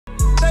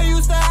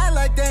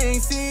that they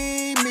ain't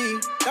see me.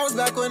 That was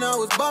back when I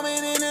was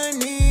bumming in a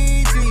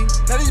Nietzsche.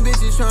 Now these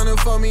bitches tryna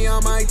fuck me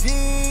on my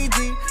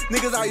GG.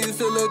 Niggas I used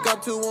to look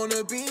up to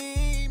wanna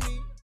be me.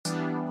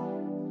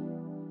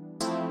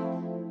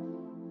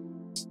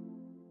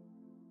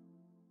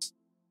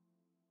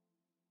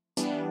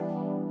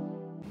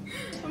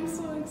 I'm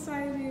so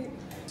excited.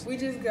 We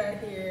just got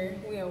here.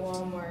 We at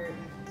Walmart.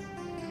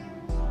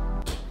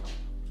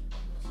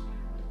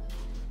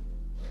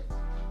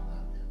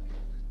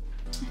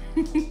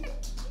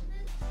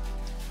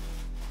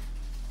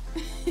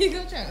 You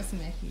go try to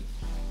smack it.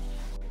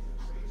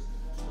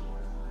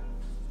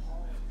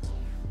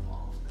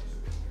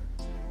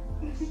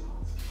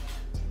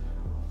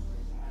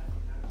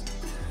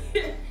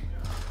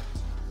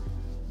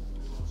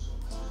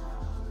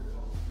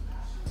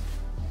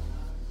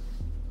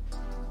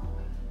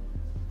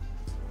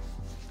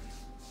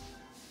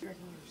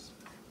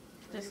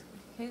 Just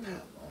hit it.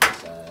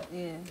 Outside.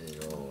 Yeah. You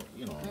know,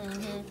 you go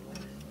anywhere.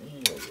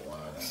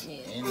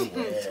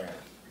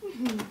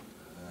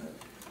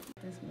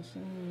 This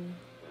machine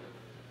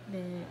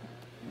that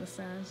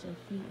massages your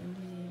feet and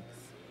legs.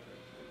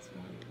 It's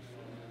wonderful.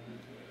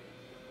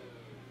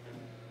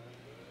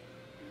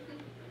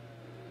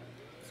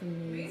 It's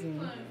amazing.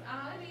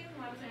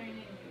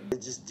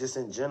 Just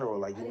in general,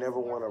 like you never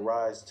want to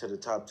rise to the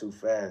top too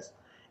fast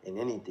in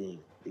anything,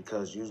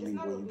 because usually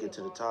when you get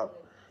to the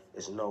top,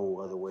 there's no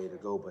other way to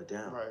go but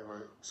down.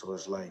 Right. So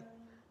it's like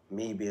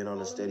me being on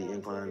a steady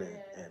incline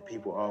and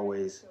people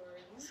always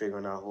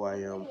figuring out who I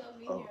am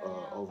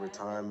over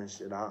time and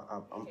shit.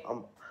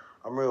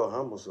 I'm real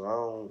humble,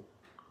 so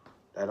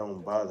that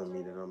don't bother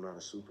me that I'm not a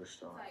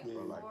superstar.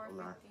 Or like I'm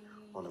not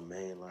on the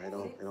main line.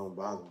 It don't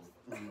bother me.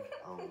 I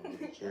don't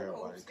really care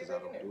about it because I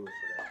don't do it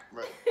for that.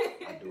 Right.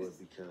 I do it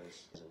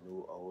because as a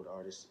new old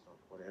artist or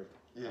whatever.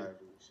 Yeah.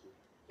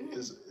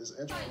 It's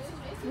interesting.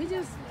 We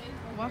just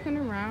walking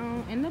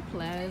around in the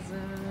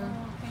plaza.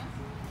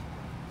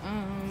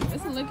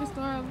 It's a liquor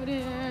store over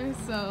there,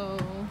 so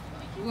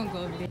we're gonna go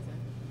over there.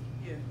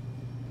 Yeah.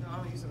 No, I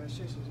don't use it as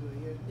shit,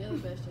 yeah. They're the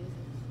best choices.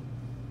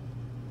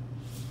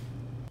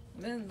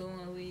 That's the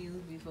one we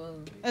used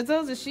before. Are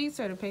those the sheets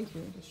or the paper?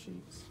 The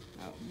sheets.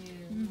 Oh.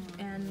 Yeah.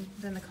 And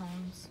then the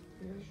cones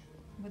Yeah.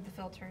 with the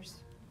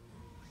filters.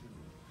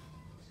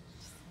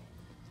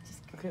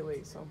 Okay,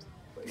 wait, so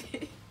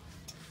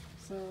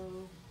so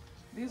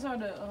these are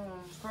the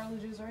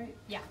cartridges, right?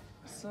 Yeah.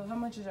 So how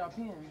much is y'all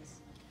pens?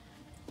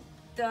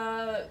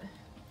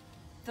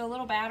 The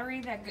little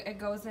battery that it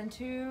goes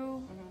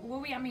into. Well,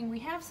 we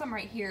have some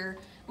right here,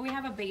 but we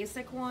have a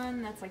basic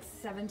one that's like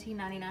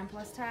 $17.99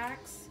 plus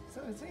tax.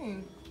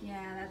 17.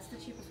 Yeah, that's the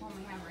cheapest one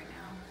we have right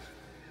now.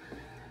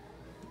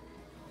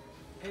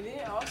 And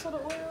then also the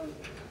oil.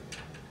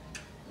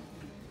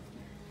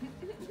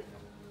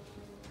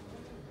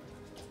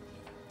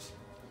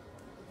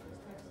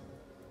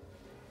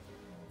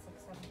 It's like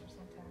 7%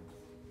 tax.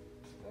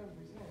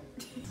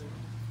 7%.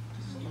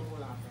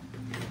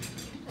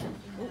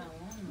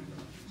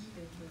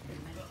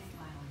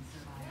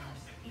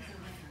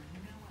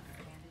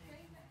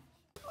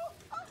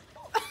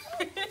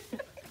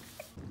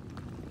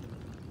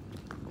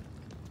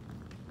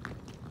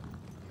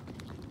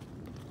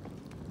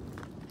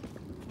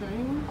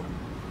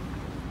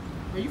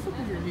 Are you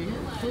flipping your head?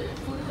 Flip.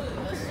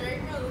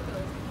 Straight roller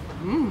coaster.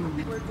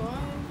 We're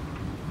going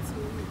to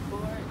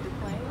board the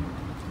plane.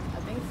 I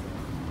think so.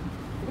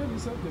 It'll be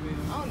something, man.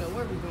 I don't know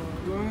where we're going.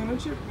 Going on a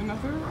trip in a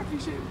third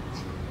rocket ship.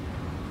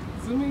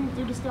 Zooming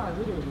through the sky,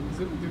 literally.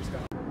 Zooming through the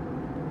sky.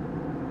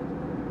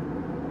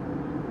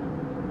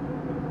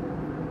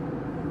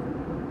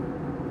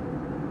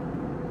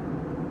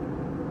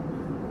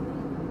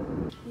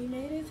 We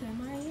made it to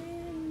Miami.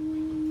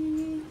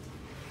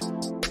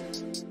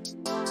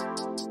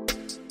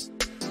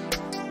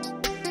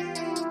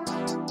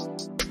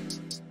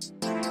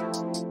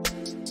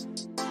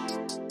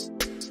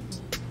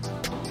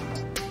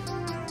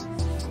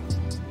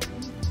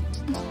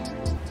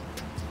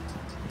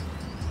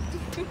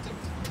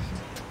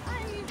 I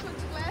ain't even put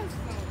the glasses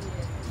on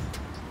yet.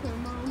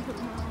 Put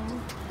them on.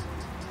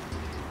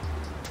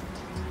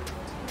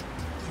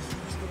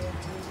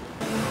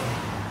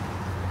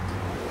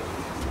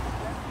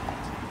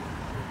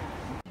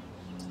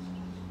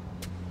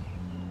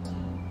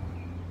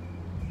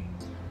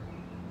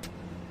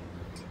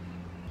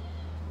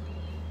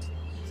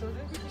 So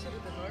then people sit at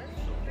the door?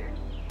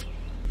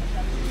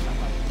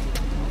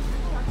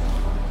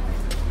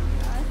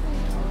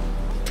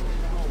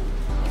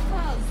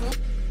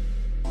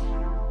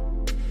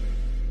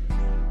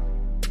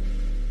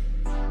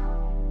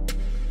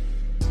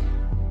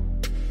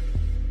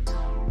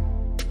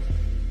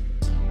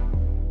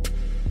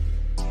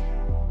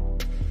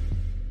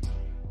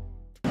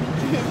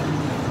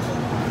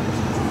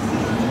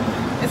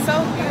 It's so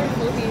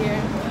beautiful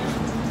here.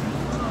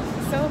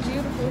 So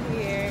beautiful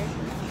here.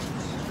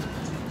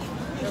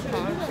 The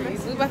palm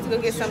trees. We about to go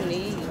get something to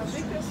eat.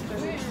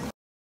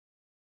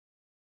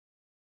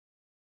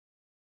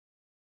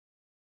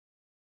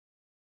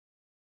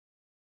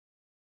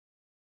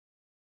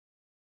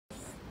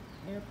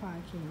 AirPod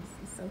case.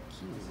 It's so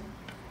cute.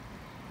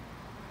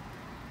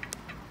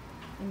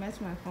 It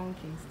matches my phone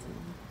case too.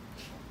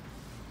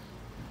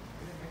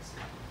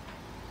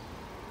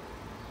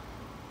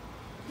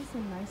 It's a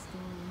nice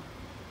thing.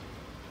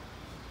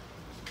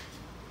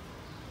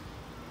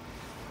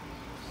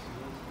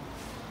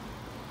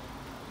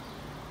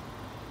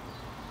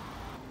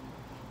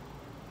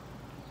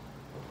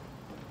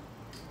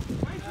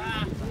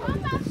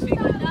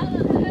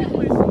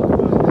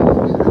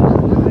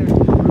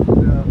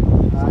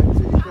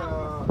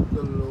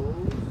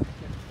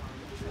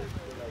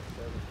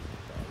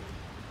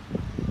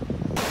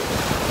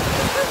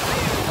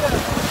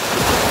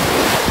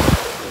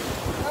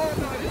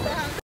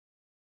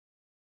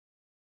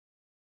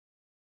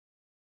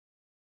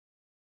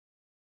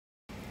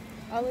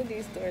 All of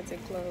these stores are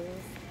closed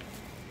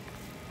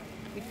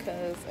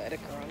because of the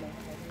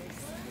coronavirus.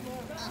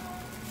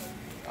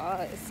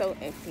 Oh, it's so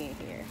empty in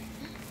here.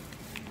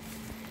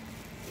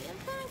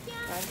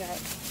 I got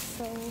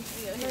some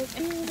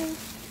perfume.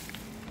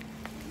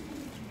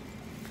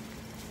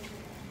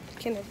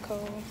 Kenneth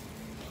Cole.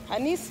 I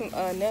need some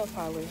nail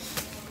polish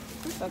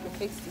so I can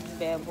fix these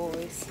bad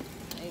boys.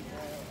 Hey,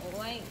 girl.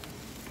 Wait.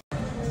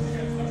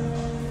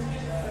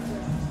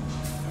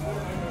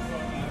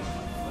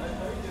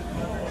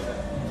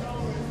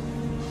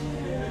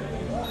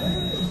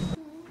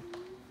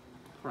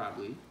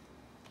 Probably.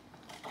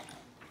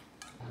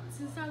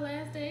 Since our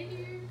last day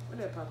here. Where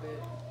that pop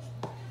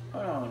at?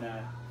 Hold on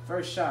now.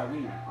 First shot, we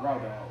raw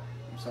dog.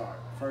 I'm sorry.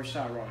 First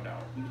shot, raw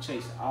dog. You can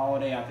chase all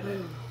day after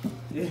that.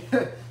 Yeah.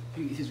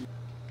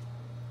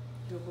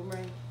 Do a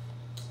boomerang.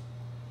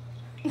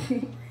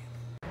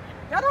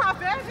 Y'all know how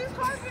fast these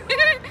cars can go?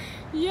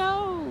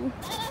 Yo.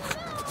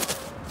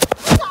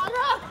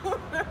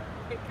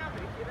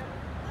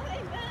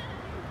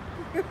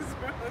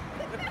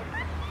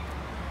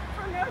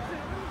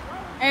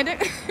 And they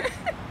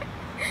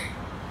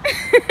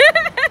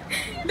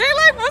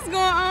like, what's going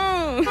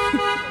on?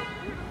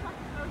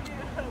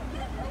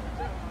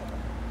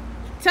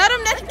 Tell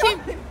them they can keep.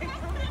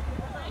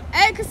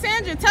 Hey,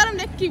 Cassandra, tell them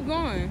they can keep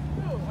going.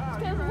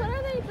 What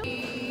are they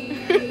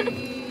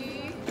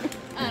doing?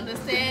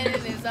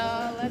 Understanding is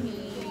all I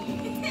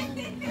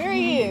need.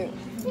 Period.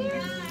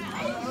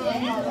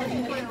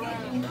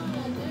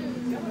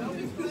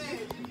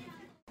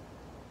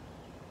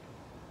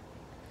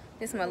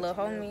 This is my little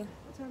homie.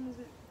 What time is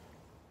it?